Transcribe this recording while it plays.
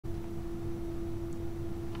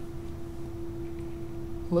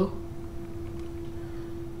Hello?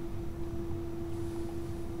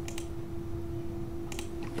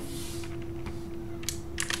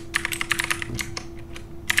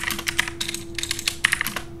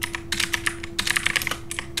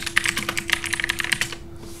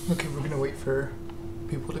 Okay, we're gonna wait for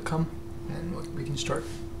people to come and we can start.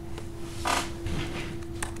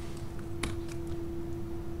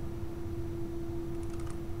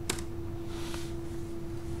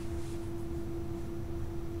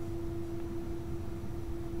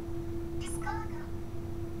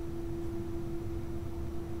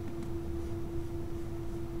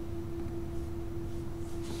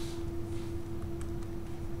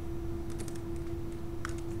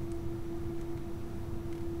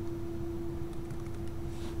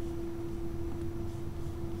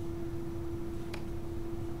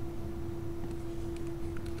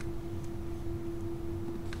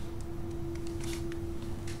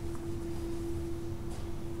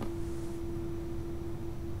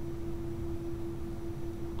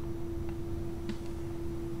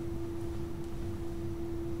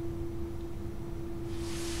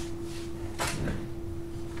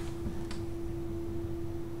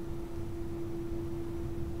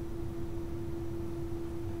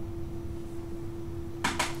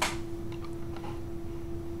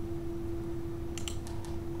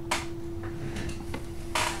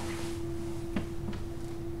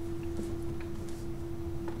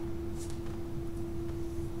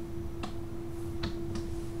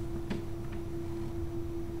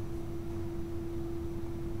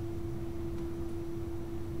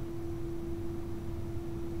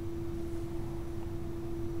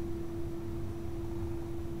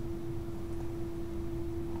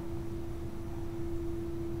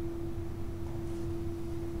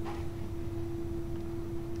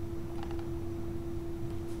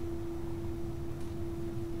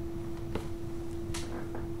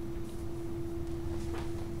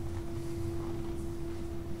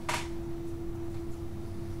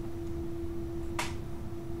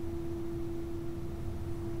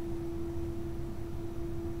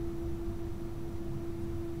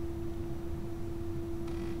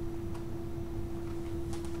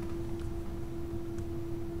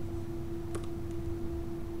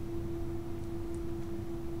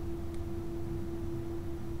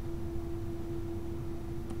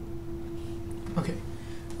 Okay,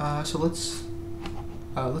 so let's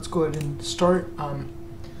go ahead and start. I'm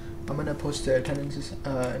gonna post the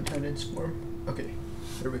attendance form. Okay,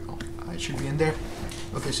 there we go. It should be in there.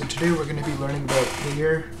 Okay, so today we're gonna be learning about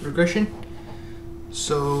linear regression.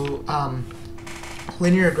 So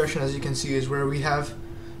linear regression, as you can see, is where we have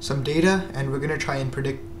some data and we're gonna try and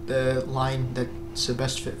predict the line that's the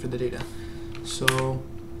best fit for the data. So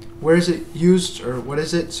where is it used, or what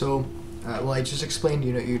is it? So well, I just explained,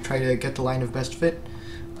 you try to get the line of best fit.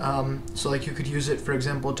 So like you could use it, for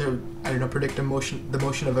example, to, I don't know, predict the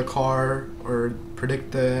motion of a car, or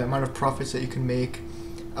predict the amount of profits that you can make.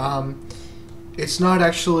 It's not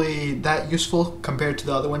actually that useful compared to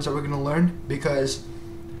the other ones that we're going to learn, because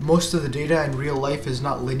most of the data in real life is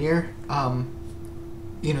not linear. The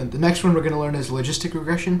next one we're going to learn is logistic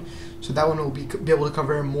regression. So that one will be able to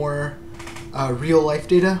cover more real life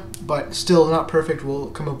data, but still not perfect.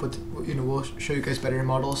 We'll come up with, we'll show you guys better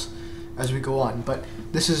models as we go on. But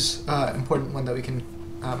this is an important one that we can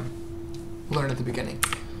learn at the beginning.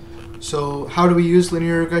 So how do we use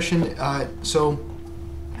linear regression? So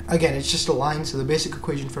again, it's just a line. So the basic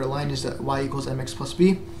equation for a line is that y equals mx plus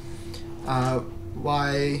b.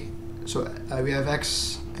 We have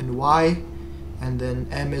x and y, and then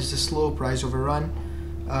m is the slope, rise over run,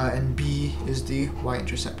 and b is the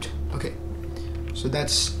y-intercept. Okay, so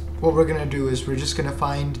that's what we're gonna do. Is we're just gonna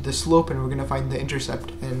find the slope and we're gonna find the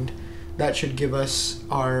intercept, and that should give us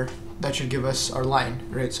our line,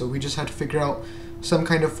 right? So we just have to figure out some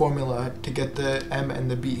kind of formula to get the m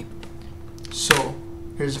and the b. So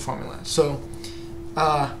here's the formula. So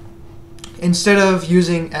instead of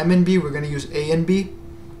using m and b, we're gonna use a and b.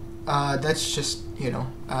 That's just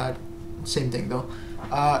same thing though.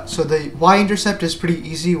 So the y-intercept is pretty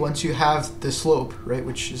easy once you have the slope, right,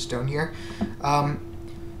 which is down here.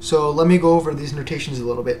 So let me go over these notations a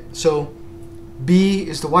little bit. So b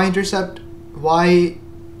is the y-intercept, y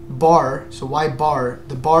bar, so y bar,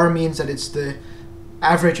 the bar means that it's the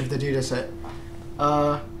average of the data set.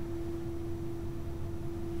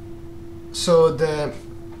 So the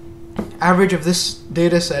average of this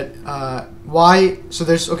data set,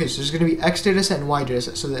 there's going to be x data set and y data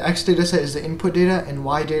set. So the x data set is the input data and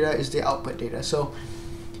y data is the output data. So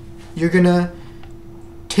you're going to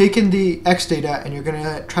take in the x data and you're going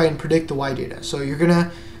to try and predict the y data. So you're going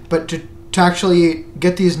to, but to actually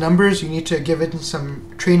get these numbers, you need to give it some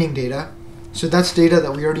training data. So that's data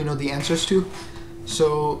that we already know the answers to.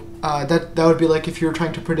 So that would be like if you're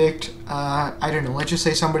trying to predict, I don't know, let's just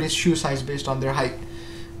say somebody's shoe size based on their height.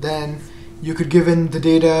 Then you could give in the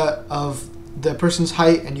data of the person's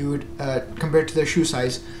height, and you would compare it to their shoe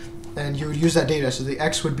size, and you would use that data. So the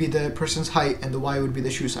x would be the person's height, and the y would be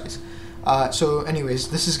the shoe size. So anyways,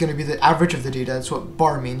 this is going to be the average of the data. That's what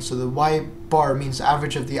bar means. So the y bar means the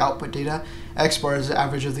average of the output data. X bar is the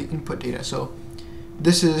average of the input data. So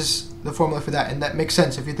this is the formula for that, and that makes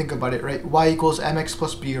sense if you think about it, right? Y equals mx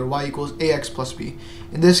plus b, or y equals ax plus b.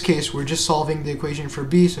 In this case, we're just solving the equation for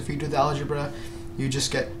b, so if you do the algebra, you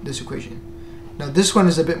just get this equation. Now this one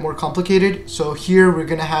is a bit more complicated. So here we're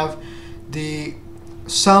going to have the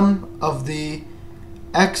sum of the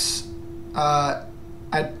x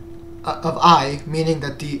of I, meaning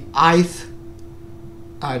that the ith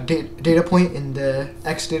data point in the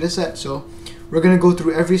x data set. So we're going to go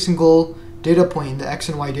through every single data point in the x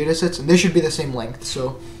and y data sets, and they should be the same length.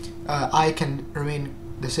 So I can remain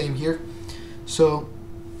the same here. So,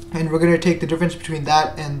 and we're going to take the difference between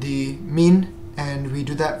that and the mean, and we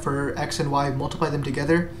do that for x and y, multiply them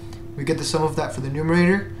together. We get the sum of that for the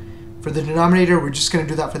numerator. For the denominator, we're just going to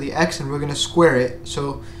do that for the x, and we're going to square it.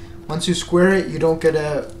 So once you square it, you don't get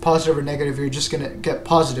a positive or negative, you're just going to get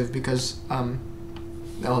positive because, oh,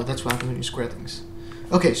 that's what happens when you square things.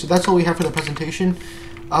 Okay, so that's all we have for the presentation.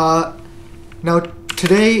 Now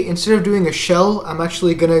today, instead of doing a shell, I'm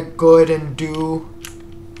actually going to go ahead and do,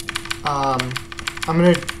 I'm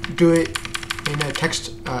going to do it in a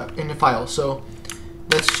text, in a file. So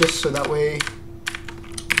that's just so that way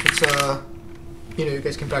it's, you know, you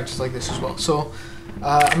guys can practice like this as well. So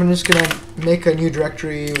I'm just going to make a new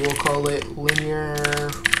directory. We'll call it linear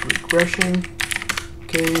regression.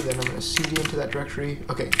 Okay, then I'm going to cd into that directory.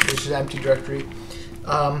 Okay, this is an empty directory.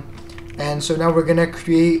 And so now we're going to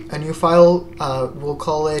create a new file. We'll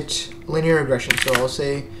call it linear regression. So I'll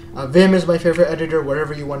say Vim is my favorite editor.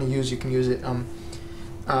 Whatever you want to use, you can use it.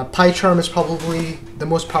 PyCharm is probably the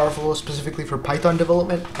most powerful, specifically for Python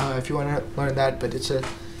development, if you want to learn that, but it's a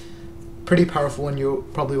pretty powerful one. You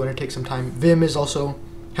probably want to take some time. Vim is also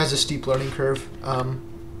has a steep learning curve,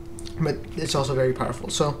 but it's also very powerful.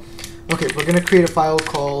 So, okay, we're going to create a file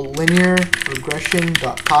called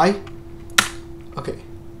linearregression.py. Okay,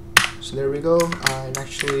 so there we go. And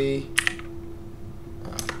actually,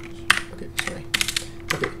 okay, sorry.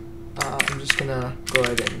 Okay, I'm just going to go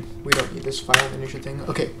ahead and we don't need this file manager thing.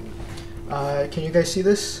 Okay, can you guys see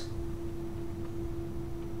this?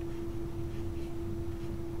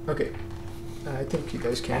 Okay, I think you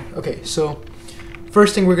guys can. Okay, so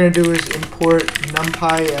first thing we're going to do is import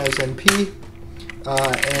numpy as np,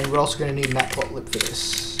 and we're also going to need matplotlib for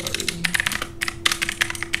this. Sorry.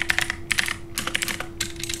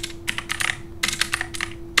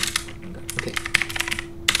 Okay.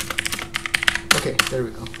 Okay, there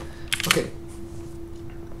we go. Okay.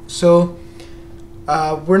 So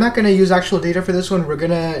we're not going to use actual data for this one. We're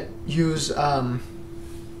going to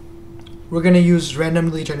use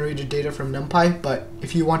randomly generated data from NumPy, but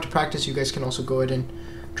if you want to practice, you guys can also go ahead and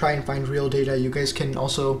try and find real data. You guys can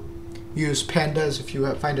also use pandas if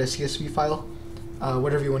you find a CSV file,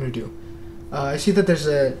 whatever you want to do. I see that there's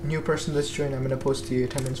a new person that's joined. I'm going to post the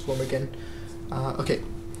attendance form again. Okay.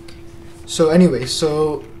 So anyway,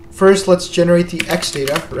 so first let's generate the x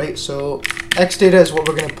data, right? So x data is what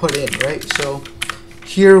we're going to put in, right? So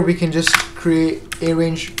here we can just create a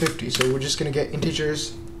range 50. So we're just going to get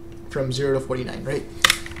integers from 0 to 49, right?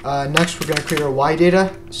 Next, we're going to create our y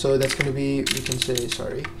data. So that's going to be, we can say,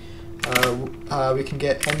 sorry, we can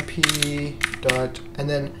get np dot, and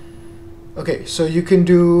then, okay, so you can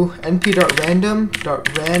do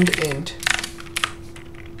np.random.randint.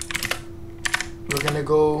 We're going to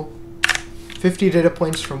go 50 data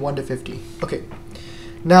points from 1 to 50. Okay.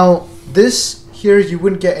 Now, this here, you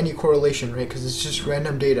wouldn't get any correlation, right? Because it's just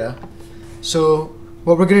random data. So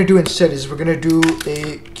what we're going to do instead is we're going to do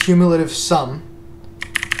a cumulative sum.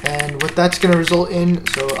 And what that's going to result in,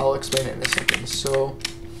 so I'll explain it in a second. So,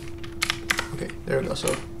 okay, there we go.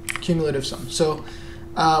 So cumulative sum. So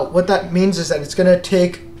what that means is that it's going to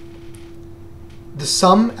take the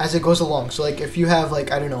sum as it goes along. So like if you have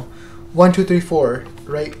like, I don't know, 1, 2, 3, 4,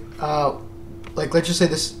 right? Like let's just say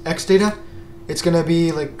this x data, it's going to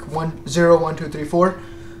be like 0, 1, 2, 3, 4.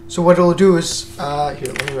 So what it'll do is, here,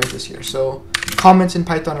 let me write this here. So comments in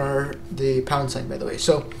Python are the pound sign, by the way.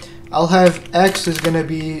 So I'll have x is going to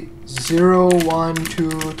be 0, 1, 2,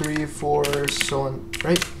 3, 4, so on,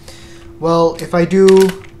 right? Well, if I do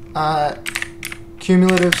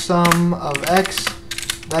cumulative sum of x,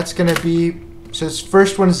 that's going to be, so this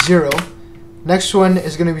first one is 0, Next one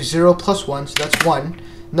is going to be 0 plus 1, so that's 1.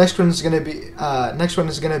 Next one is going to be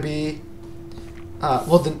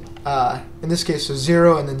in this case, so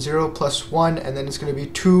 0 and then 0 plus 1, and then it's going to be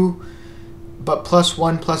 2, but plus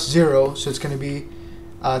 1 plus 0, so it's going to be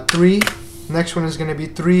 3. Next one is going to be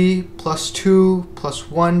 3 plus 2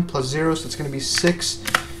 plus 1 plus 0, so it's going to be 6.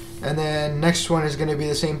 And then next one is going to be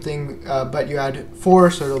the same thing, but you add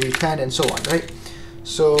 4, so it'll be 10, and so on, right?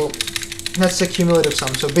 So that's the cumulative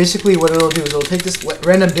sum. So basically what it'll do is it'll take this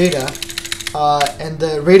random data, and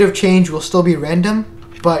the rate of change will still be random,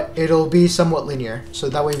 but it'll be somewhat linear. So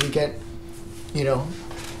that way we get, you know,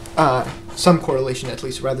 some correlation at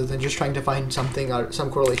least, rather than just trying to find something out,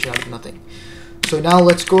 some correlation out of nothing. So now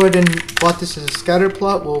let's go ahead and plot this as a scatter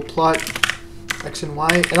plot. We'll plot x and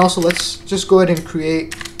y, and also let's just go ahead and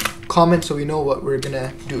create comments so we know what we're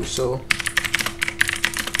gonna do. So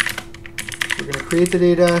we're gonna create the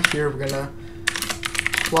data here. We're gonna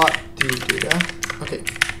plot the data. Okay.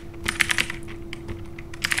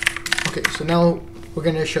 Okay. So now we're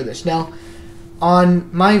gonna show this. Now on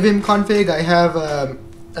my Vim config, I have a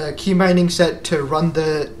key binding set to run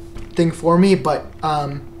the thing for me, but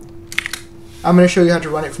I'm going to show you how to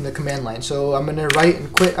run it from the command line. So I'm going to write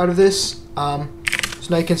and quit out of this. So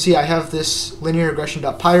now you can see I have this linear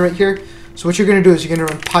regression.py right here. So what you're going to do is you're going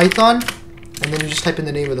to run Python, and then you just type in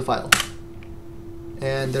the name of the file.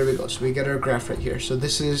 And there we go. So we get our graph right here. So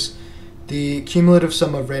this is the cumulative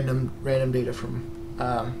sum of random data from,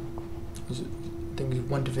 I think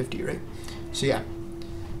 1 to 50, right? So yeah,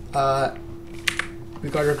 we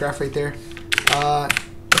got our graph right there.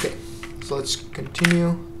 Okay, so let's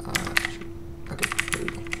continue. Okay, there we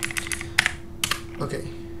go. Okay.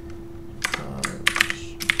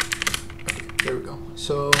 Okay, there we go.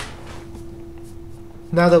 So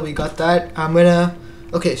now that we got that,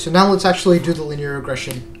 okay, so now let's actually do the linear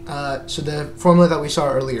regression. So the formula that we saw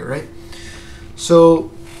earlier, right?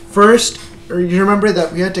 So first, you remember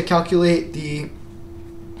that we had to calculate the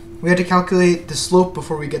slope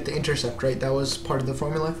before we get the intercept, right? That was part of the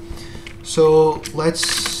formula. So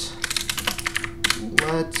let's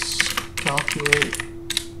calculate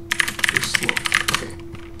the slope. Okay.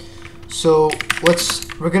 So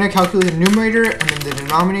we're gonna calculate the numerator and then the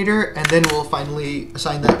denominator, and then we'll finally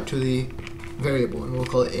assign that to the variable, and we'll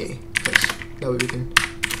call it a, because that way we can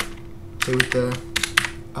play with the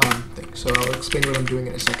thing. So I'll explain what I'm doing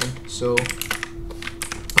in a second. So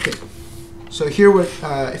okay. So here,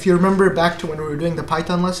 if you remember back to when we were doing the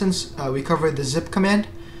Python lessons, we covered the zip command,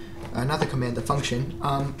 not the command, the function.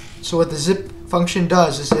 So what the zip function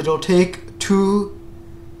does is it'll take two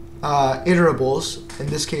iterables, in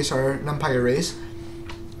this case our NumPy arrays,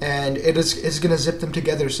 and it's going to zip them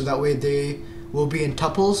together so that way they will be in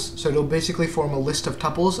tuples. So it'll basically form a list of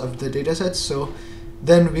tuples of the data sets. So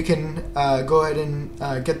then we can go ahead and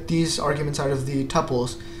get these arguments out of the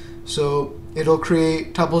tuples. So it'll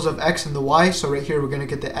create tuples of x and the y. So right here we're going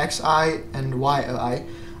to get the xi and yi.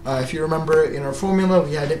 If you remember in our formula,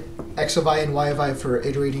 we had x of I and y of I for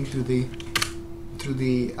iterating through the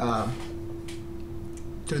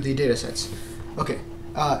data sets. Okay,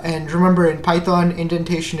 and remember in Python,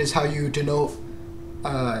 indentation is how you denote,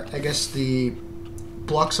 I guess, the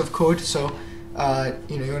blocks of code. So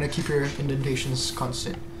you want to keep your indentations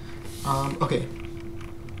constant. Okay,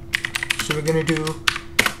 so we're gonna do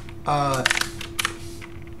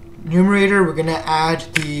numerator. We're gonna add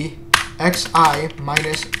the xi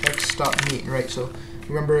minus x dot mean, right? So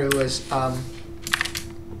remember it was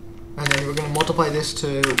and then we're going to multiply this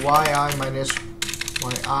to yi minus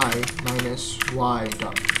y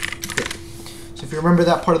dot. Okay. So if you remember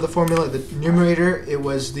that part of the formula, the numerator, it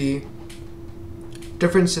was the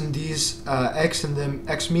difference in these x and the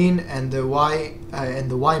x mean and the y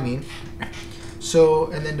mean. So,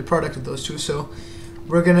 and then the product of those two. So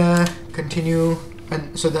we're gonna continue,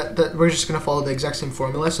 and so that we're just gonna follow the exact same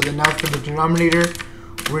formula. So then now for the denominator,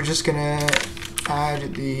 we're just gonna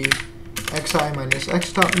add the xi minus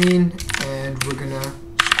x dot mean, and we're gonna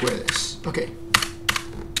square this. Okay,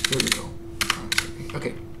 there we go.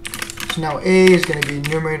 Okay, so now a is gonna be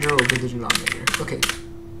numerator over the denominator. Okay,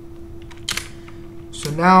 so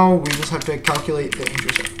now we just have to calculate the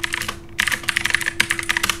intercept.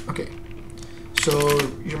 Okay, so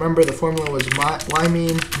you remember the formula was y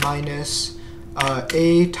mean minus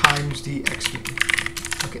a times the x mean.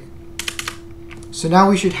 Okay, so now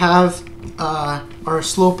we should have our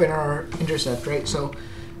slope and our intercept, right? So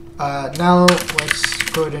now let's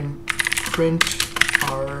go ahead and print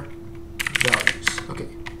our values. Okay,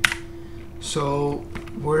 so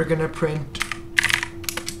we're gonna print.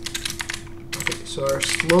 Okay, so our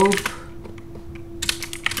slope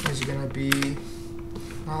is gonna be.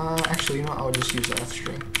 Actually, you know what? I'll just use the f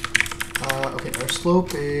string. Okay, our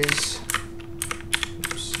slope is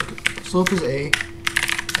A,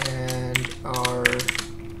 and our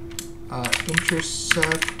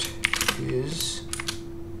intercept is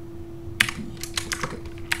B. Okay,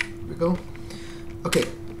 here we go. Okay,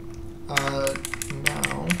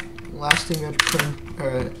 now last thing we have to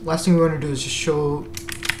print, last thing we want to do is just show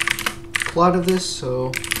plot of this.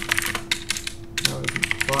 So now we can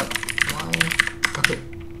plot line. Okay,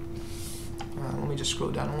 let me just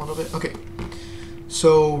scroll down a little bit. Okay,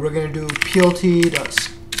 so we're gonna do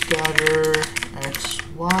plt.scatter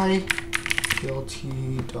xy,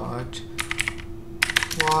 plt.plot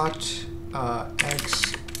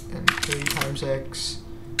x and a times x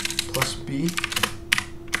plus b.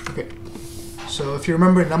 Okay, so if you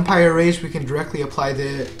remember NumPy arrays, we can directly apply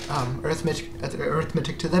the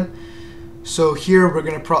arithmetic to them. So here we're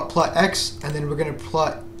going to plot x, and then we're going to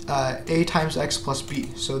plot a times x plus b.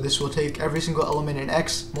 So this will take every single element in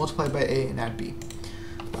x, multiply by a, and add b.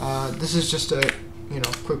 This is just a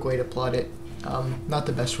quick way to plot it. Not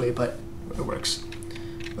the best way, but it works.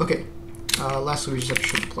 Okay. Lastly, we just have to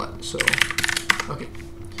show the plot. So, okay.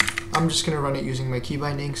 I'm just going to run it using my key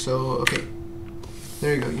binding. So, okay.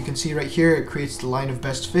 There you go. You can see right here it creates the line of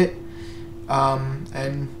best fit,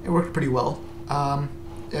 and it worked pretty well.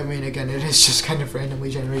 I mean, again, it is just kind of randomly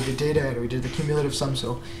generated data, and we did the cumulative sum,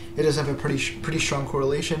 so it does have a pretty strong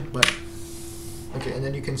correlation. But okay, and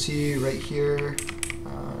then you can see right here,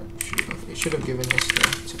 it should have given us the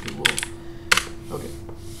typical rule. Okay,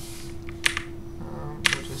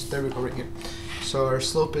 there we go, right here. So our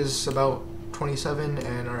slope is about 27,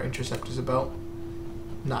 and our intercept is about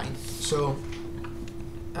 9. So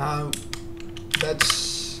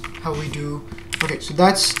that's how we do. Okay, so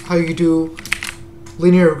that's how you do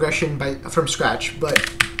linear regression from scratch. But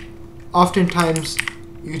oftentimes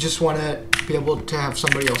you just want to be able to have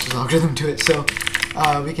somebody else's algorithm do it. So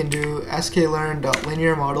we can do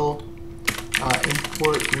sklearn.linear model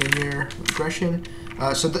import linear regression.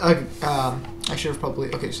 I should have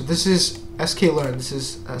probably, okay, so this is sklearn. This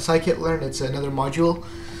is scikit-learn. It's another module.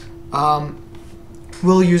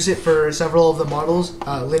 We'll use it for several of the models.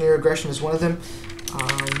 Linear regression is one of them.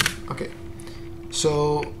 Okay,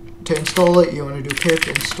 so to install it, you want to do pip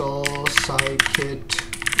install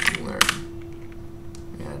scikit-learn.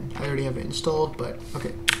 And I already have it installed, but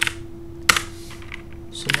okay.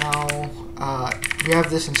 So now we have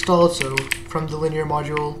this installed. So from the linear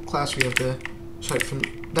module class, we have from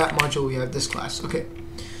that module we have this class. Okay.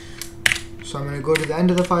 So I'm going to go to the end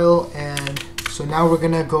of the file, and so now we're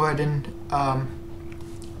going to go ahead and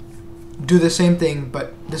do the same thing,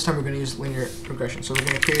 but this time we're going to use linear regression. So we're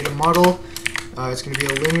going to create a model. It's going to be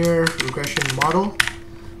a linear regression model.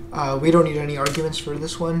 We don't need any arguments for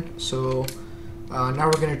this one. So now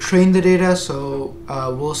we're going to train the data. So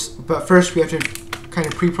but first we have to kind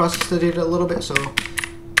of pre-process the data a little bit. So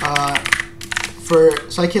for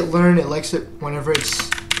scikit-learn, it likes it whenever it's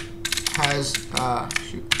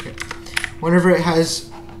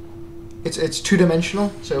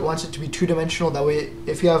two-dimensional. So it wants it to be two-dimensional. That way,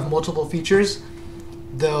 if you have multiple features,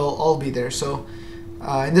 they'll all be there. So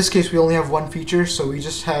in this case, we only have one feature, so we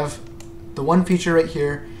just have the one feature right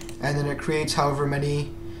here, and then it creates however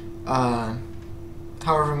many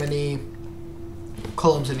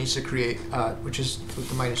columns it needs to create, which is with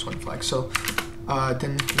the -1 flag. So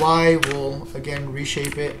then y will again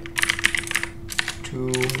reshape it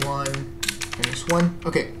to 1 - 1.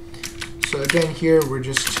 Okay. So again here we're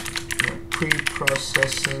just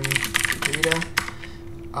pre-processing the data,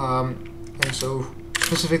 and so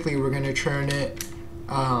specifically we're going to turn it.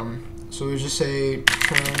 So we just say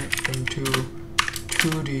turn into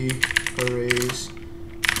 2D arrays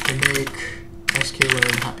to make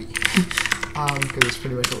sklearn happy, because it's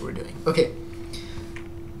pretty much what we're doing. Okay.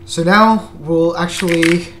 So now we'll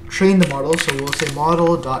actually train the model. So we'll say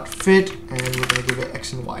model.fit, and we're going to give it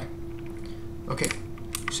x and y. Okay.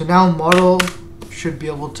 So now model should be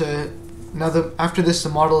able to, after this, the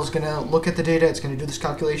model is going to look at the data, it's going to do this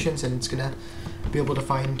calculations, and it's going to be able to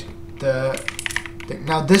find the thing.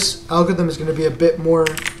 Now this algorithm is going to be a bit more,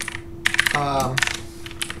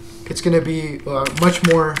 it's going to be much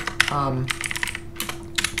more,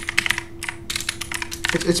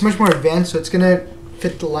 it's much more advanced, so it's going to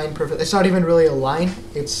fit the line perfectly. It's not even really a line,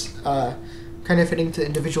 it's kind of fitting to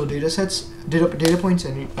individual data points,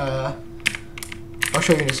 and I'll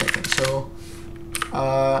show you in a second. So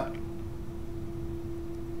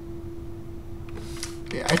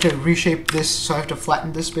yeah, I have to reshape this, so I have to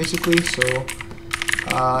flatten this basically. So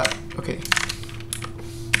okay.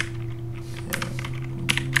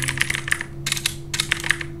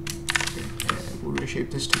 And we'll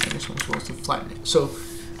reshape this to -1 as well to flatten it. So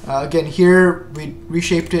Again, here we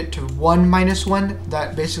reshaped it to 1 minus 1.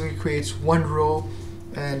 That basically creates one row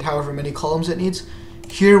and however many columns it needs.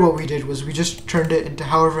 Here what we did was we just turned it into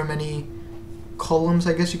however many columns,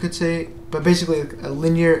 I guess you could say, but basically a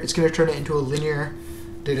linear, it's going to turn it into a linear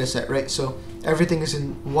data set, right? So everything is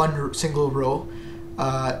in one single row,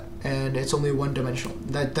 and it's only one dimensional.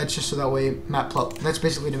 That's just so that way matplotlib, that's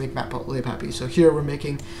basically to make matplotlib happy. So here we're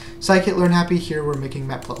making scikit-learn happy, here we're making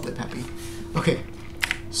matplotlib happy. Okay,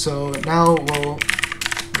 so now we'll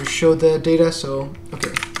show the data. So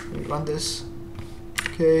okay, let me run this.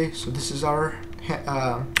 Okay, so this is our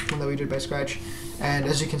one that we did by scratch, and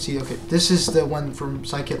as you can see, okay, this is the one from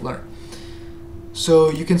scikit-learn. So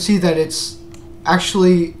you can see that it's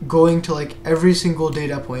actually going to like every single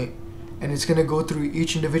data point, and it's going to go through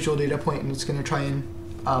each individual data point, and it's going to try and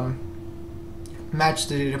match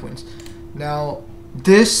the data points. Now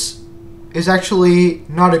this is actually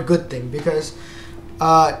not a good thing, because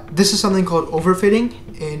this is something called overfitting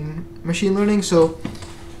in machine learning. So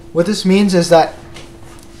what this means is that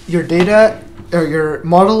your data or your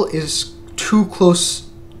model is too close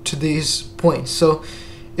to these points. So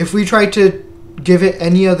if we try to give it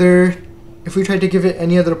any other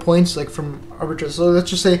points, like from arbitrary, so let's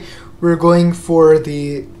just say we're going for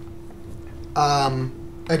the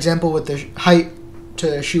example with the height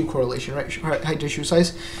to shoe correlation, right? Height to shoe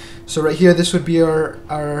size. So right here, this would be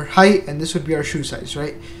our height, and this would be our shoe size,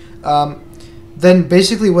 right? Then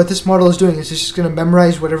basically what this model is doing is it's just going to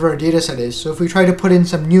memorize whatever our data set is. So if we try to put in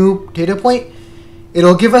some new data point,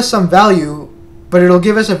 it'll give us some value, but it'll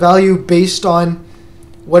give us a value based on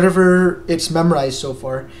whatever it's memorized so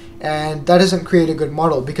far. And that doesn't create a good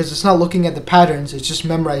model, because it's not looking at the patterns, it's just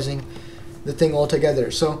memorizing the thing altogether.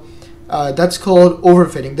 So that's called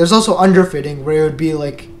overfitting. There's also underfitting, where it would be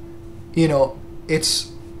like, you know,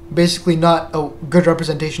 it's basically not a good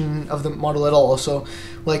representation of the model at all. So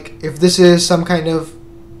like if this is some kind of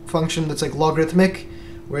function that's like logarithmic,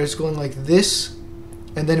 where it's going like this,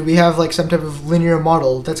 and then we have like some type of linear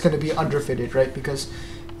model, that's going to be underfitted, right? Because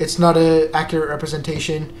it's not an accurate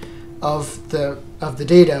representation of the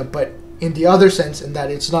data, but in the other sense, in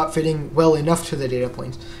that it's not fitting well enough to the data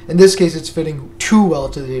points. In this case, it's fitting too well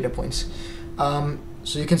to the data points.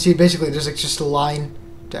 So you can see basically there's like just a line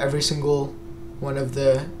to every single one of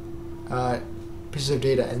the pieces of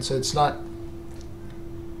data, and so it's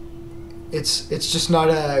just not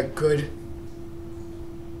a good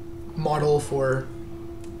model for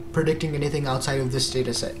predicting anything outside of this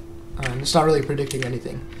data set. It's not really predicting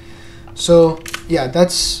anything. So yeah,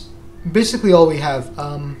 that's basically all we have.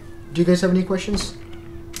 Do you guys have any questions?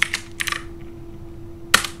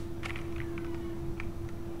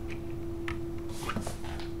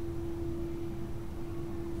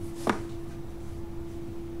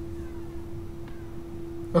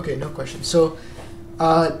 Okay, no questions. So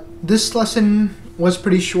this lesson was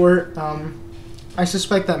pretty short. I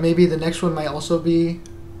suspect that maybe the next one might also be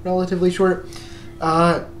relatively short.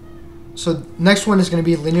 So next one is going to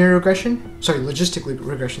be linear regression. Sorry, logistic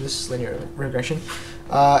regression. This is linear regression.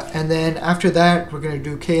 And then after that, we're going to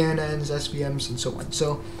do KNNs, SVMs, and so on.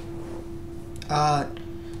 So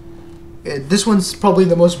this one's probably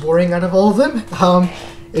the most boring out of all of them.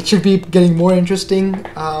 It should be getting more interesting.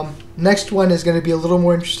 Next one is going to be a little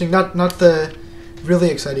more interesting. Not the really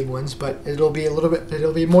exciting ones, but it'll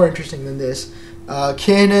be more interesting than this.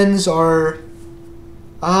 KNNs are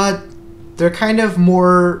they're kind of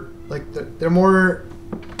more like they're more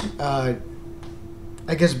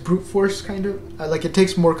I guess brute force kind of, like it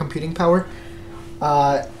takes more computing power,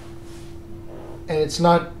 and it's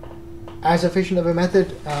not as efficient of a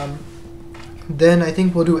method. Then I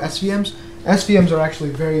think we'll do SVMs. SVMs are actually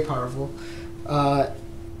very powerful,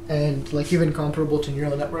 and like even comparable to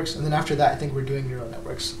neural networks. And then after that, I think we're doing neural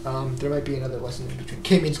networks. There might be another lesson in between.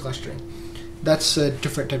 K-means clustering. That's a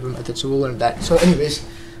different type of method, so we'll learn that. So anyways,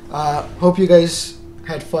 hope you guys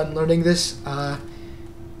had fun learning this.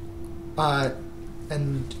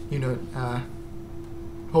 And you know,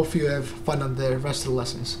 hope you have fun on the rest of the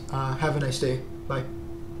lessons. Have a nice day. Bye.